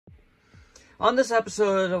On this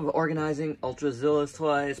episode of Organizing Ultrazilla'S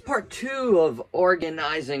Toys, part 2 of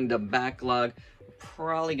organizing the backlog, we're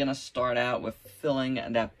probably going to start out with filling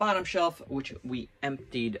that bottom shelf, which we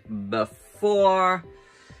emptied before,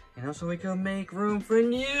 you know, so we can make room for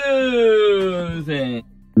new things.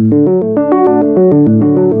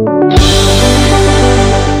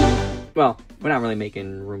 Well, we're not really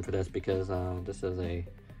making room for this because this is a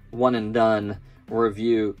one and done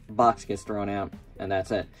review. Box gets thrown out and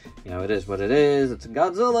that's it. You know, it is what it is. It's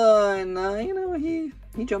Godzilla, and you know, he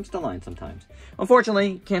jumps the line sometimes.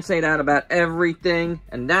 Unfortunately, can't say that about everything,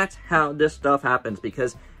 and that's how this stuff happens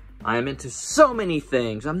because I'm into so many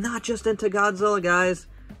things. I'm not just into Godzilla, guys.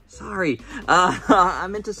 Sorry.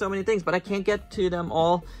 I'm into so many things, but I can't get to them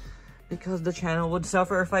all because the channel would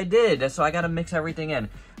suffer if I did. So I gotta mix everything in.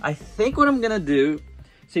 I think what I'm gonna do,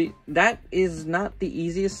 see, that is not the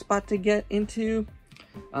easiest spot to get into.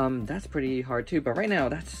 That's pretty hard too, but right now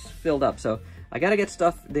that's filled up. So I gotta get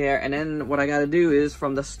stuff there, and then what I gotta do is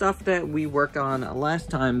from the stuff that we worked on last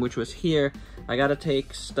time, which was here, I gotta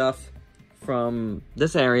take stuff from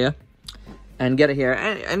this area and get it here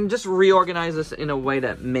and just reorganize this in a way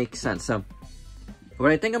that makes sense. So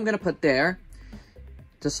what I think I'm gonna put there,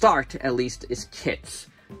 to start at least, is kits,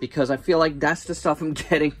 because I feel like that's the stuff I'm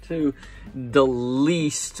getting to the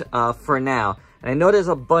least for now. And I know there's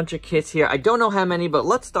a bunch of kits here. I don't know how many, but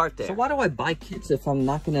let's start there. So why do I buy kits if I'm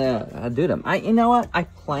not gonna do them? You know what? I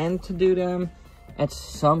plan to do them at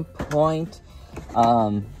some point.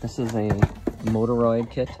 This is a Motoroid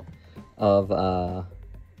kit of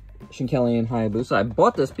Shinkeli and Hayabusa. I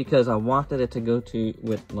bought this because I wanted it to go to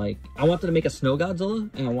with, like, I wanted to make a Snow Godzilla,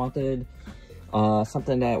 and I wanted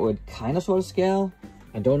something that would kind of sort of scale.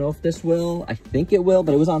 I don't know if this will. I think it will,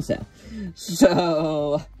 but it was on sale.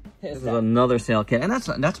 So this is another sale kit, and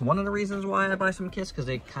that's one of the reasons why I buy some kits, because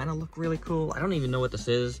they kind of look really cool. I don't even know what this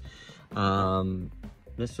is.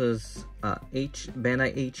 This was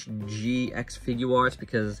Bandai HGX Figure Arts,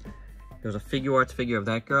 because there was a Figure Arts figure of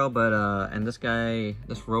that girl, but and this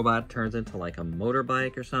robot turns into like a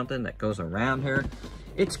motorbike or something that goes around her.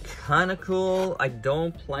 It's kind of cool. I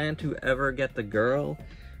don't plan to ever get the girl,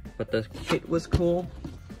 but the kit was cool.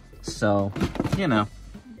 So, you know,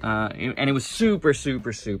 and it was super,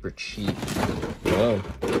 super, super cheap. Whoa,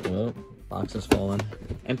 box is falling.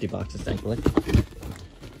 Empty boxes, thankfully.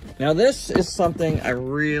 Now, this is something I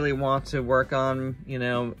really want to work on. You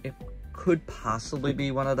know, it could possibly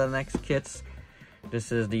be one of the next kits.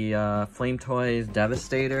 This is the Flame Toys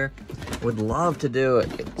Devastator. Would love to do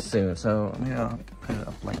it soon. So, you know, put it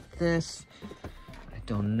up like this. I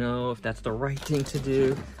don't know if that's the right thing to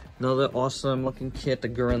do. Another awesome looking kit, the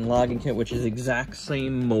Gurren Lagann kit, which is the exact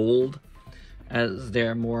same mold as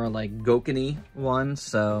their more like Goken-y one.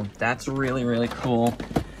 So that's really, really cool.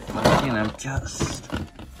 You know,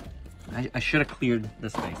 I should have cleared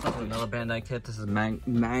this space. This is another Bandai kit. This is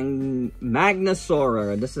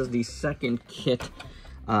Magnasaura. This is the second kit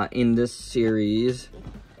in this series.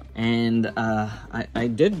 And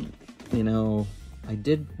I did, you know, I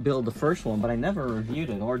did build the first one, but I never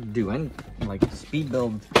reviewed it or do any, like, speed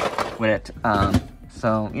build with it.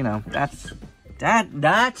 So, you know, that's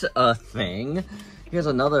a thing. Here's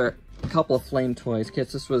another couple of Flame Toys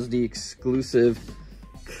kits. This was the exclusive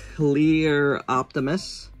Clear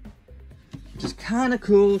Optimus, which is kind of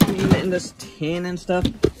cool, in this tin and stuff.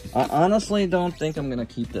 I honestly don't think I'm gonna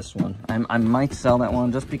keep this one. I might sell that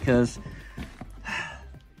one just because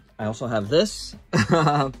I also have this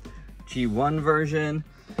G1 version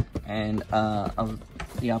and of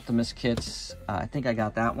the Optimus kits. I think I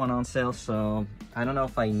got that one on sale, so I don't know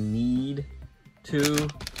if I need 2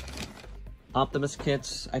 Optimus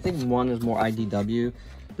kits. I think one is more IDW.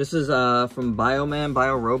 This is from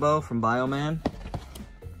BioRobo from Bioman.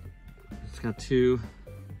 It's got 2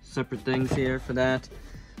 separate things here for that.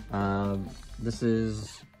 This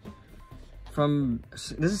is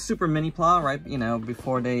Super Mini Pla, right? You know,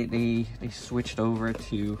 before they switched over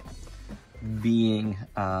to being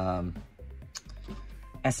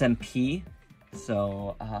SMP.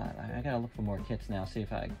 So I gotta look for more kits now. See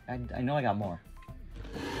if I know I got more,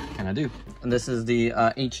 and I do. And this is the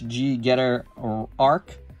HG Getter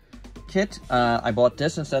Arc kit. I bought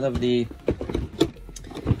this instead of the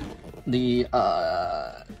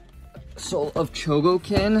Soul of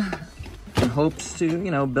Chogokin, in hopes to, you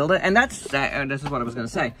know, build it. And this is what I was gonna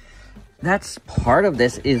say. That's part of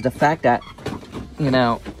this, is the fact that, you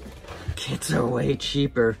know, kits are way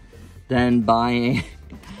cheaper than buying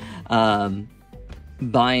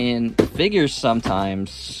figures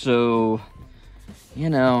sometimes. So, you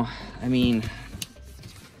know, I mean,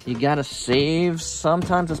 you gotta save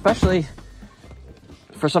sometimes, especially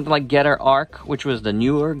for something like Getter Arc, which was the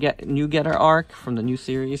new Getter Arc from the new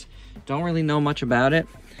series. Don't really know much about it.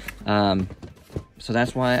 So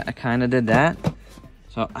that's why I kind of did that.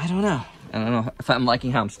 So I don't know if I'm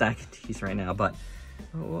liking how I'm stacking these right now, but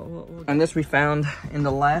and this we found in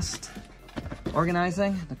the last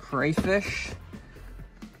organizing, the crayfish.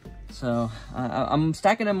 So I'm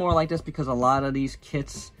stacking them more like this because a lot of these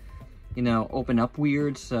kits, you know, open up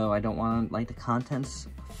weird, so I don't want like the contents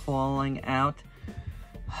falling out.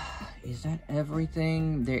 Is that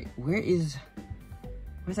everything? There, where's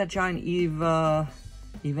that giant Evangelion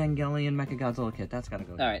Mechagodzilla kit? That's gotta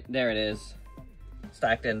go. All right, there it is.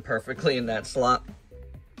 Stacked in perfectly in that slot.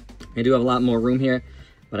 I do have a lot more room here,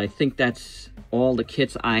 but I think that's all the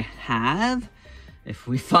kits I have. If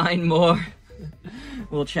we find more,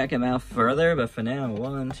 we'll check them out further. But for now,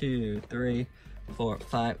 1, 2, 3, 4,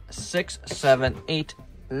 5, 6, 7, 8,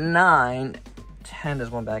 9, 10. There's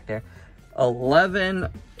one back there. 11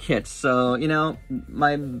 kits. So, you know,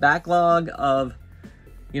 my backlog of,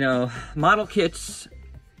 you know, model kits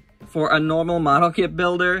for a normal model kit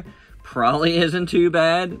builder probably isn't too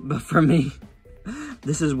bad, but for me,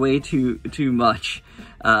 this is way too much,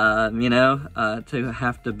 you know, to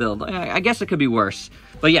have to build. I guess it could be worse.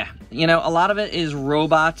 But yeah, you know, a lot of it is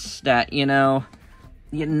robots that, you know,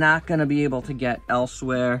 you're not going to be able to get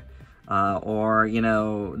elsewhere. Or, you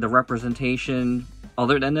know, the representation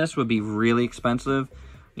other than this would be really expensive.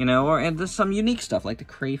 You know, and there's some unique stuff like the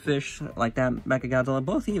crayfish, like that Mechagodzilla,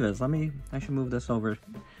 both Evas. I should move this over to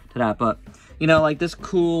that. But, you know, like this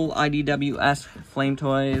cool IDWS Flame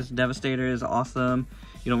Toys, Devastator is awesome.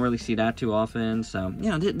 You don't really see that too often. So, you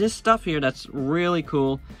know, this stuff here that's really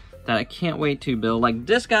cool that I can't wait to build. Like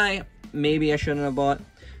this guy, maybe I shouldn't have bought,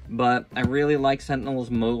 but I really like Sentinel's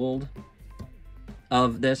mold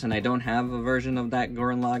of this, and I don't have a version of that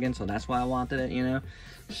Gurren Lagann, so that's why I wanted it, you know.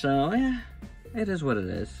 So, yeah. It is what it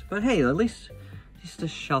is. But hey, at least the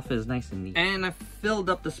shelf is nice and neat. And I filled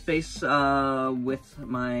up the space with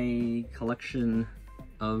my collection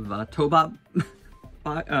of Tobot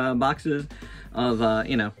boxes of,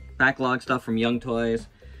 you know, backlog stuff from Young Toys.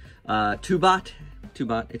 Tubot,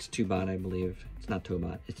 it's Tubot, I believe. It's not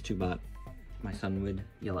Tobot, it's Tubot. My son would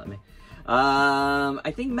yell at me.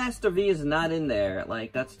 I think Master V is not in there.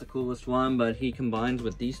 Like, that's the coolest one, but he combines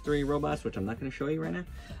with these 3 robots, which I'm not going to show you right now.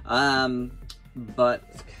 But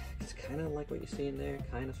it's kind of like what you see in there,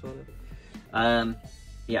 kind of, sort of.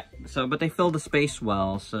 Yeah, so, but they filled the space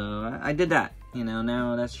well, so I did that. You know,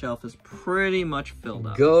 now that shelf is pretty much filled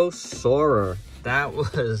up. Go Soarer. That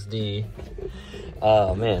was the,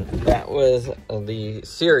 oh man, that was the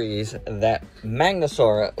series that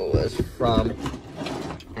Magnasaur was from.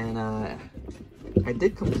 And I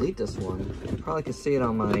did complete this one. You probably could see it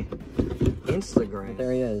on my Instagram.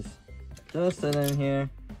 There he is. Just in here.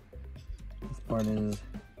 This part is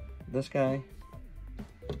this guy.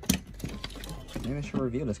 Maybe I should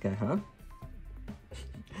review this guy, huh?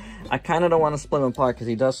 I kind of don't want to split him apart because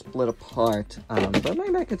he does split apart. But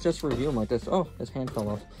maybe I could just review him like this. Oh, his hand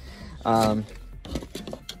fell off.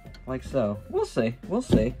 Like so. We'll see. We'll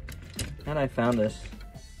see. And I found this.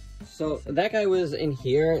 So that guy was in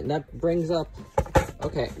here, and that brings up,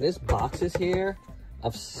 okay, this box is here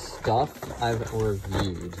of stuff I've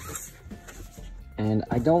reviewed. And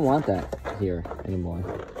I don't want that here anymore.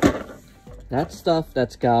 That stuff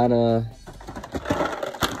that's gotta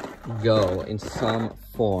go in some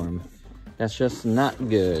form. That's just not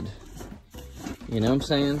good. You know what I'm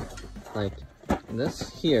saying? Like,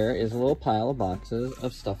 this here is a little pile of boxes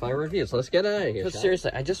of stuff I reviewed. So let's get it out of here. But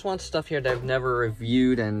seriously, I just want stuff here that I've never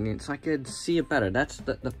reviewed, and so I could see it better. That's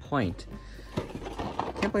the point.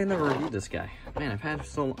 Can't believe I never reviewed this guy. Man, I've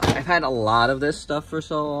had a lot of this stuff for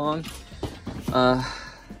so long. Star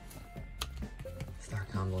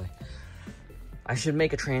Convoy. I should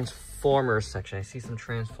make a Transformers section. I see some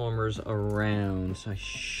Transformers around, so I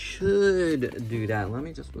should do that. Let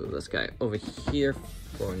me just move this guy over here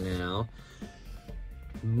for now.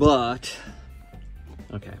 But,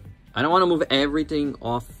 okay. I don't want to move everything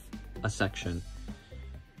off a section.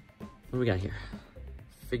 What do we got here?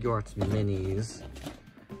 Figure Arts Minis.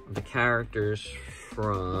 The characters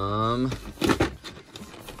from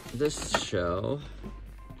this show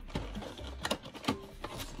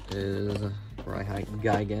is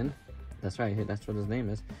Geigen. That's right, that's what his name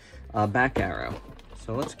is. Back Arrow.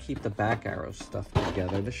 So let's keep the Back Arrow stuff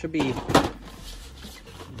together. There should be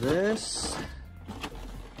this,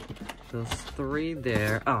 those 3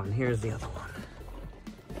 there. Oh, and here's the other one.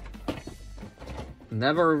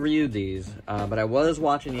 Never reviewed these, but I was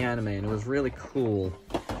watching the anime and it was really cool.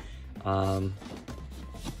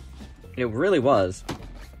 It really was.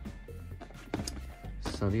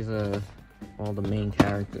 So these are all the main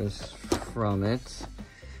characters from it.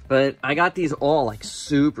 But I got these all like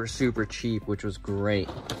super cheap, which was great.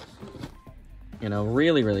 You know,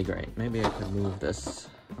 really great. Maybe I could move this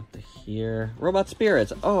up to here. Robot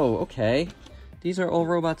Spirits. Oh, okay. These are all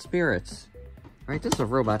Robot Spirits. Right, this is a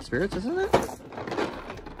Robot Spirits, isn't it?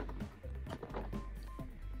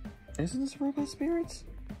 Isn't this Robot Spirits?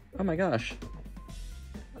 Oh my gosh.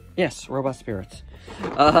 Yes, Robot Spirits.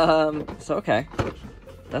 So okay.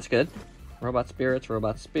 That's good. Robot Spirits,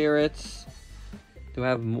 Robot Spirits. Do I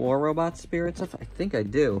have more Robot Spirits? I think I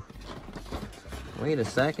do. Wait a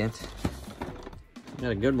second.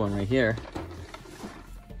 Got a good one right here.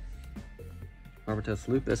 Barbatos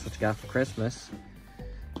Lupus, what you got for Christmas?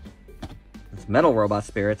 It's Metal Robot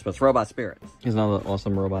Spirits, but it's Robot Spirits. Here's another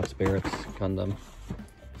awesome Robot Spirits Gundam.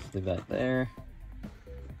 Just leave that there.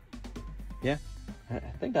 Yeah, I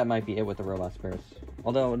think that might be it with the Robot Spirits.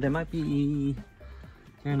 Although, there might be...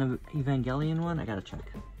 Is there an Evangelion one? I gotta check.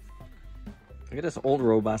 Look at this old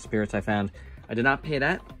Robot Spirits I found. I did not pay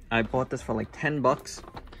that. I bought this for like 10 bucks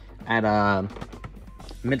at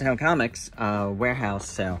Midtown Comics warehouse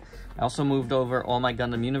sale. I also moved over all my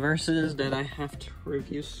Gundam universes that I have to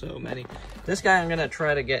review, so many. This guy, I'm gonna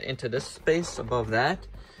try to get into this space above that.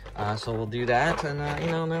 So we'll do that, and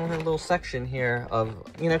you know, then we'll have a little section here of,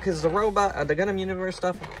 you know, because the the Gundam universe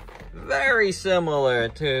stuff, very similar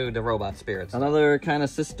to the Robot Spirits. Another kind of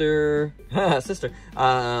sister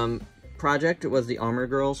project was the Armor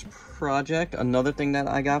Girls project. Another thing that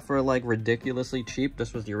I got for like ridiculously cheap.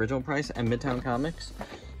 This was the original price at Midtown Comics.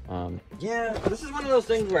 Yeah, this is one of those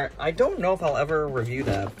things where I don't know if I'll ever review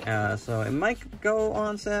that. So it might go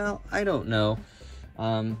on sale. I don't know.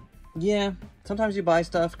 Yeah, sometimes you buy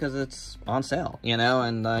stuff because it's on sale, you know,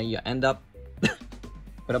 and you end up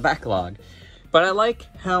with a backlog. But I like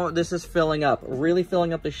how this is filling up, really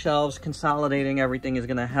filling up the shelves. Consolidating everything is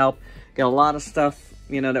going to help. Get a lot of stuff,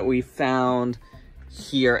 you know, that we found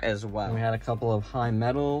here as well. We had a couple of high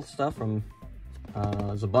metal stuff from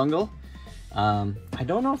Zabungle. I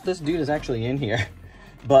don't know if this dude is actually in here,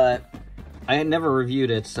 but I had never reviewed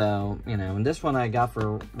it, so, you know, and this one I got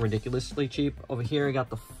for ridiculously cheap. Over here, I got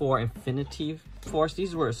the 4 Infinity Force.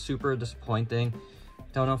 These were super disappointing.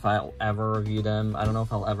 Don't know if I'll ever review them. I don't know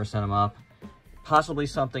if I'll ever send them up. Possibly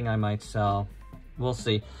something I might sell. We'll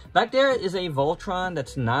see. Back there is a Voltron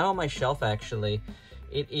that's not on my shelf, actually.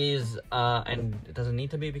 It is, and it doesn't need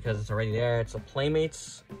to be because it's already there. It's a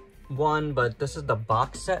Playmates one, but this is the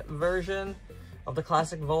box set version of the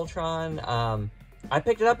classic Voltron. I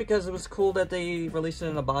picked it up because it was cool that they released it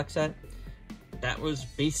in a box set. That was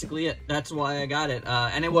basically it. That's why I got it.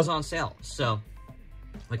 And it was on sale. So,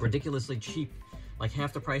 like, ridiculously cheap. Like,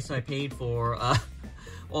 half the price I paid for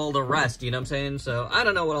all the rest, you know what I'm saying? So, I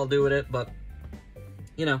don't know what I'll do with it, but,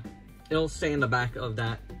 you know, it'll stay in the back of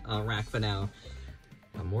that rack for now.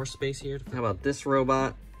 Got more space here. How about this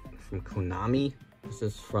robot from Konami? This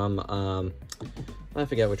is from, I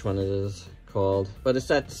forget which one it is called, but it's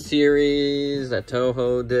that series that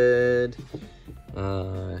Toho did,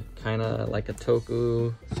 kind of like a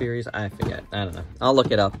Toku series. I forget. I don't know. I'll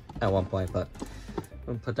look it up at one point, but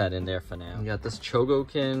I'll put that in there for now. We got this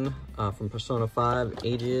Chogokin from Persona 5,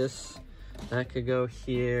 Aegis. That could go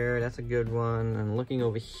here. That's a good one. And looking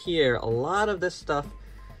over here, a lot of this stuff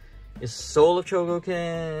is Soul of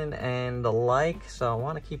Chogokin and the like, so I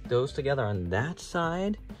want to keep those together on that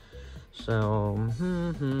side. So,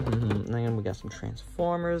 then we got some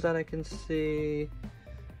Transformers that I can see.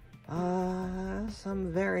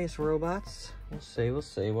 Some various robots. We'll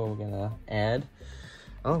see what we're gonna add.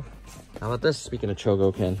 Oh, how about this? Speaking of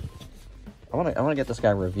Chogokin, I wanna get this guy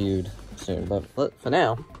reviewed soon. But for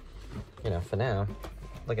now, you know,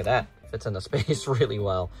 look at that. Fits into space really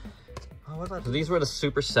well. Oh, what about these? Were the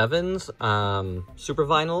Super 7s, Super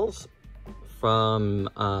Vinyls from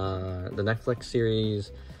the Netflix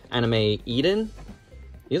series Anime Eden.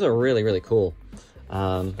 These are really cool.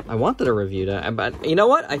 I wanted to review that, but you know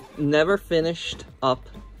what? I never finished up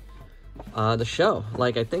the show.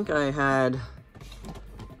 Like, I think I had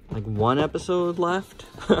like 1 episode left.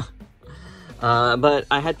 But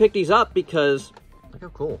I had picked these up because, look how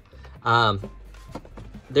cool.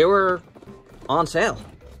 They were on sale.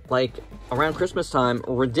 Like, around Christmas time,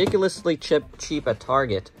 ridiculously cheap at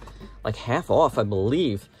Target. Like, half off, I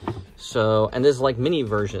believe. So, and there's like mini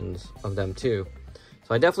versions of them too.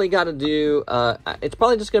 So I definitely got to do, it's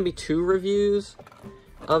probably just going to be 2 reviews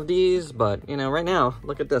of these. But, you know, right now,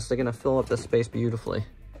 look at this. They're going to fill up this space beautifully.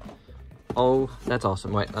 Oh, that's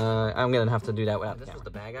awesome. Wait, I'm going to have to do that without this. Was the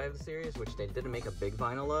bad guy of the series, which they didn't make a big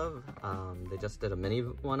vinyl of. They just did a mini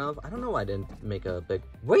one of. I don't know why I didn't make a big...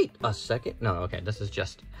 Wait a second. No, okay, this is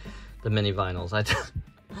just the mini vinyls.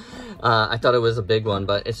 I thought it was a big one,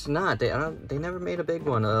 but it's not. They never made a big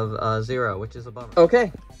one of Zero, which is a bummer.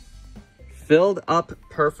 Okay, filled up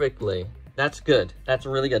perfectly. That's good. That's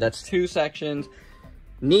really good. That's 2 sections,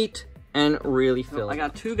 neat and really filled. I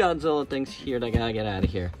got 2 Godzilla things here that I gotta get out of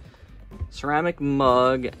here. Ceramic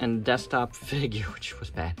mug and desktop figure, which was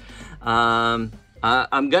bad. I'm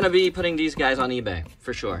gonna be putting these guys on eBay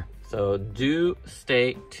for sure. So do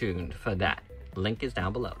stay tuned for that. Link is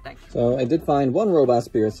down below. Thanks. So I did find 1 Robot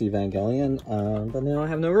Spirits Evangelion, but now I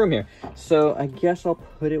have no room here. So I guess I'll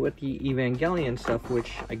put it with the Evangelion stuff,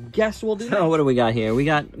 which I guess we'll do. So what do we got here? We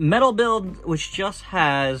got Metal Build, which just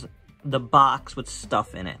has the box with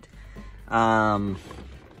stuff in it.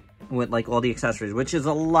 With like all the accessories, which is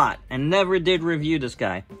a lot, and never did review this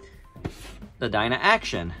guy. The Dyna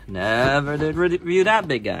Action, never did review that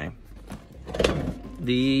big guy.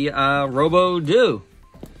 The Robo Do,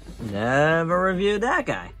 never reviewed that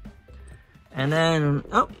guy. And then,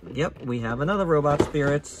 oh, yep, we have another Robot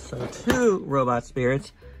Spirits, so 2 Robot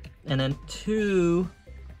Spirits, and then 2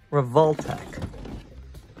 Revoltech.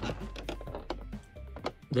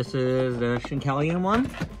 This is the Shinkalian one.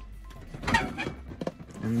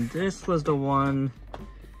 And this was the one,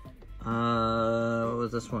 what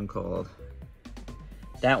was this one called?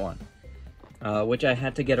 That one, which I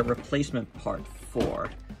had to get a replacement part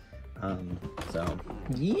for. So,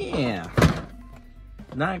 yeah,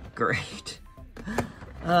 not great.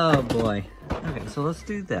 Oh boy. Okay, so let's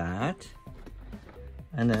do that.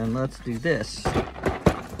 And then let's do this.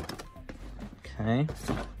 Okay.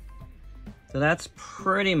 So that's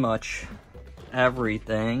pretty much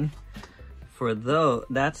everything for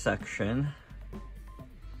that section.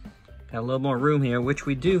 Got a little more room here, which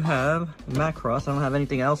we do have Macross. I don't have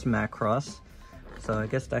anything else Macross, so I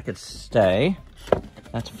guess that could stay.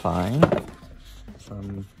 That's fine.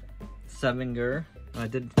 Some Sevinger. I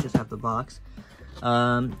did just have the box.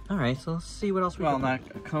 All right, so let's see what else we got. Well,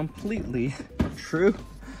 not completely true,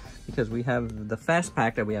 because we have the fast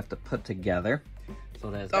pack that we have to put together.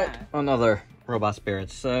 So there's another Robot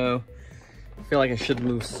Spirit. So I feel like I should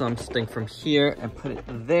move something from here and put it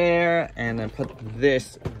there, and then put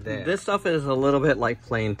this there. This stuff is a little bit like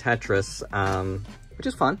playing Tetris, which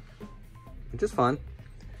is fun. Which is fun.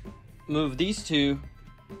 Move these 2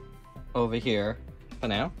 over here for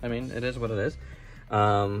now. I mean, it is what it is.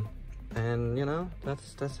 And you know,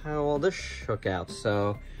 that's how all this shook out.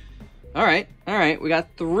 So, all right, we got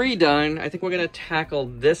 3 done. I think we're gonna tackle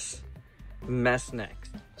this mess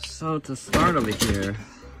next. So to start over here,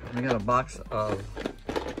 I got a box of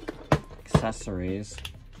accessories,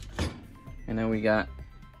 and then we got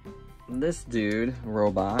this dude,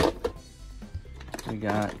 Robot. We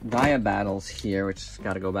got Diabattles here, which has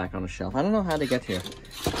got to go back on the shelf. I don't know how to get here.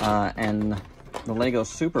 And the Lego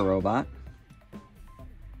Super Robot.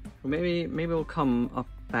 Maybe it'll come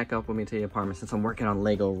back up with me to the apartment, since I'm working on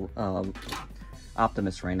Lego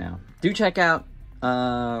Optimus right now. Do check out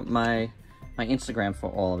my Instagram for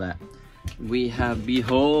all of that. We have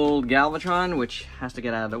Behold Galvatron, which has to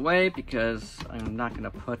get out of the way because I'm not going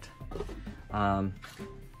to put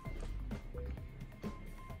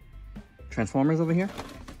Transformers over here.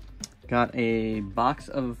 Got a box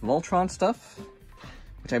of Voltron stuff,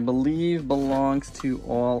 which I believe belongs to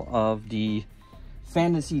all of the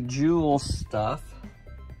Fantasy Jewel stuff,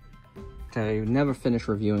 which I never finished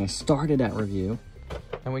reviewing. I started that review.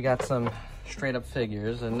 And we got some straight up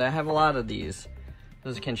figures, and I have a lot of these.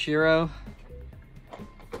 This is Kenshiro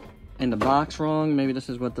in the box wrong. Maybe this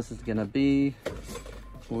is what this is gonna be.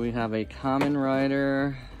 We have a Kamen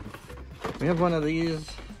Rider. We have one of these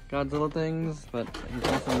Godzilla things, but he's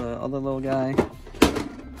also the other little guy.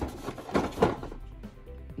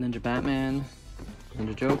 Ninja Batman,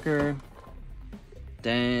 Ninja Joker.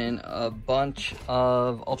 Then a bunch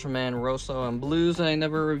of Ultraman Rosso and Blues I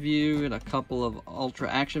never reviewed. A couple of Ultra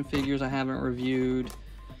action figures I haven't reviewed.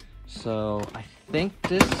 So I think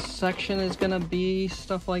this section is gonna be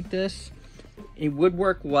stuff like this. It would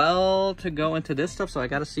work well to go into this stuff, so I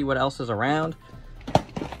gotta see what else is around. A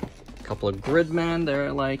couple of Gridman,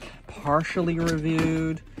 they're like partially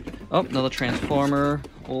reviewed. Oh, another Transformer,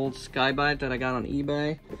 old Skybite that I got on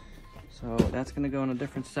eBay. So that's gonna go in a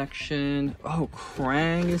different section. Oh,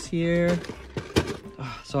 Krang is here.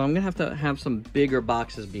 So I'm gonna have to have some bigger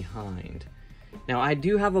boxes behind. Now I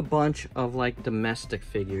do have a bunch of like domestic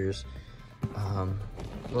figures.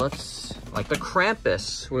 Let's, like the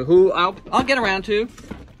Krampus, who I'll get around to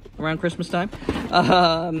around Christmas time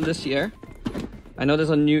this year. I know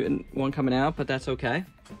there's a new one coming out, but that's okay.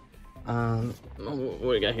 What do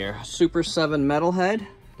we got here? Super 7 Metalhead.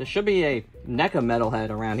 There should be a NECA Metalhead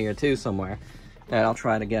around here too somewhere that I'll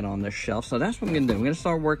try to get on this shelf. So that's what I'm gonna do. I'm gonna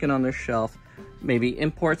start working on this shelf maybe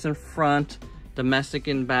imports in front, domestic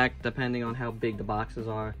in back, depending on how big the boxes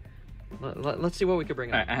are. Let's see what we could bring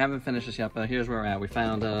up. All right, I haven't finished this yet, but here's where we're at. We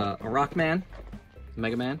found a Rockman,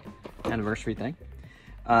 Mega Man anniversary thing.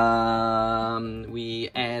 We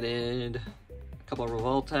added a couple of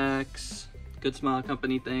Revoltex, Good Smile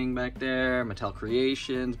Company thing back there, Mattel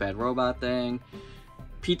Creations, Bad Robot thing,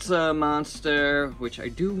 Pizza Monster, which I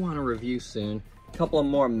do want to review soon. A couple of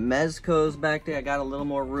more Mezcos back there. I got a little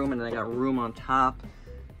more room, and then I got room on top.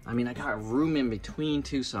 I mean, I got room in between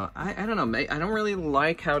too, so I don't know. I don't really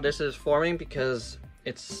like how this is forming because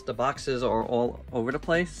the boxes are all over the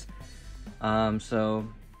place. So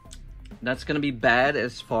that's gonna be bad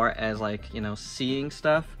as far as, like, you know, seeing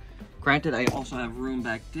stuff. Granted, I also have room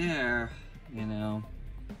back there, you know,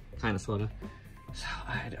 kind of, sort of. So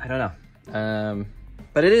I don't know.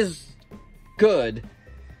 But it is good.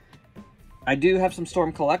 I do have some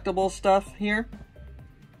Storm collectible stuff here.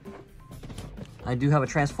 I do have a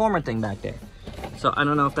Transformer thing back there. So I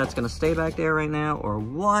don't know if that's gonna stay back there right now or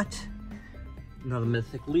what. Another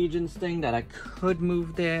Mythic Legions thing that I could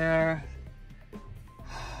move there.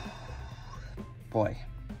 Boy,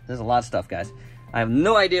 there's a lot of stuff, guys. I have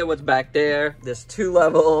no idea what's back there. There's 2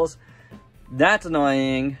 levels. That's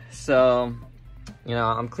annoying. So, you know,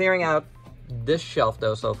 I'm clearing out this shelf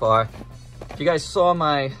though so far. If you guys saw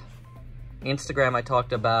my Instagram, I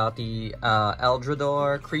talked about the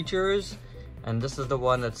Eldrador creatures. And this is the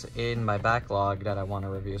one that's in my backlog that I want to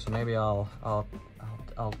review. So maybe I'll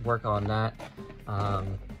work on that.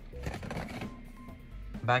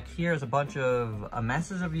 Back here is a bunch of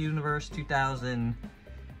Masters of the Universe 2000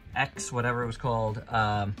 X, whatever it was called.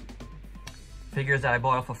 Figures that I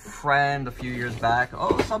bought off a friend a few years back.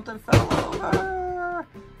 Oh, something fell over.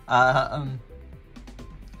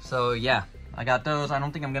 So yeah, I got those. I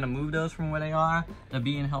don't think I'm gonna move those from where they are. They're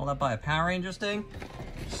being held up by a Power Rangers thing.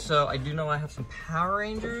 So I do know I have some Power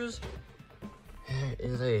Rangers. Here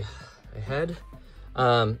is a head.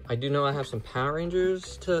 I do know I have some Power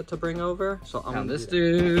Rangers to bring over. So I found this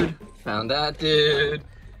dude, found that dude.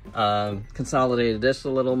 Consolidated this a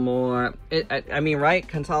little more. I mean, right?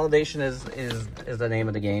 Consolidation is the name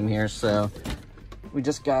of the game here. So we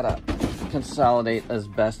just gotta consolidate as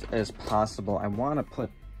best as possible. I want to put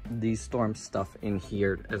these Storm stuff in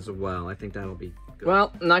here as well. I think that'll be good.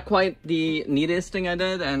 Well, not quite the neatest thing I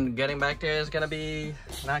did, and getting back there is gonna be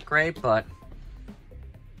not great, but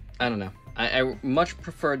I don't know. I much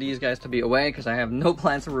prefer these guys to be away because I have no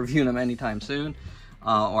plans to review them anytime soon,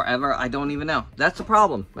 or ever. I don't even know. That's the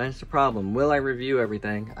problem. That's the problem. Will I review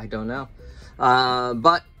everything? I don't know.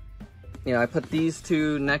 But you know, I put these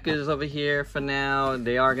 2 NECAs over here for now.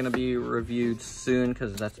 They are gonna be reviewed soon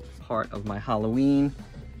because that's part of my Halloween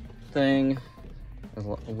thing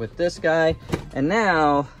with this guy. And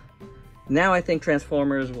now I think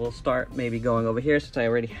Transformers will start maybe going over here since I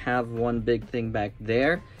already have one big thing back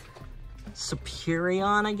there.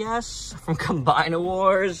 Superion, I guess, from Combine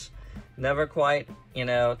Wars. Never quite, you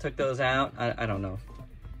know, took those out. I don't know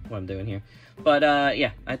what I'm doing here. But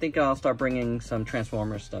yeah, I think I'll start bringing some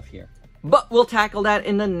Transformers stuff here. But we'll tackle that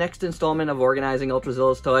in the next installment of organizing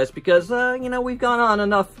Ultrazilla'S toys because, you know, we've gone on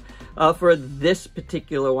enough for this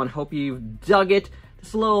particular one. Hope you've dug it.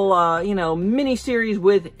 This little, you know, mini-series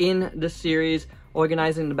within the series.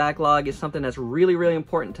 Organizing the backlog is something that's really, really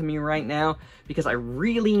important to me right now because I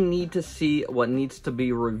really need to see what needs to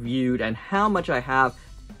be reviewed and how much I have.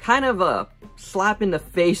 Kind of a slap in the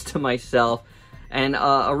face to myself and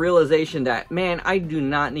a realization that, man, I do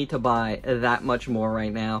not need to buy that much more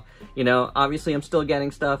right now. You know, obviously I'm still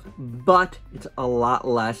getting stuff, but it's a lot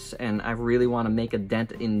less, and I really want to make a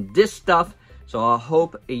dent in this stuff. So I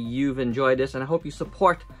hope you've enjoyed this, and I hope you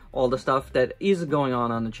support all the stuff that is going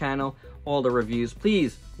on the channel, all the reviews.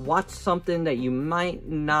 Please watch something that you might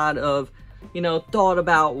not have, you know, thought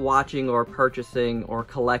about watching or purchasing or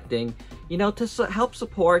collecting, you know, to help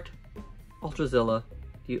support Ultrazilla,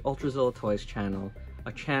 the Ultrazilla'S channel,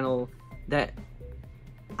 a channel that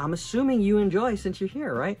I'm assuming you enjoy since you're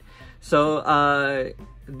here, right? So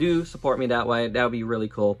do support me that way. That would be really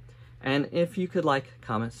cool. And if you could like,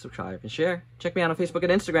 comment, subscribe, and share, check me out on Facebook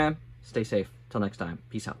and Instagram. Stay safe. Till next time.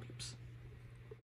 Peace out, peeps.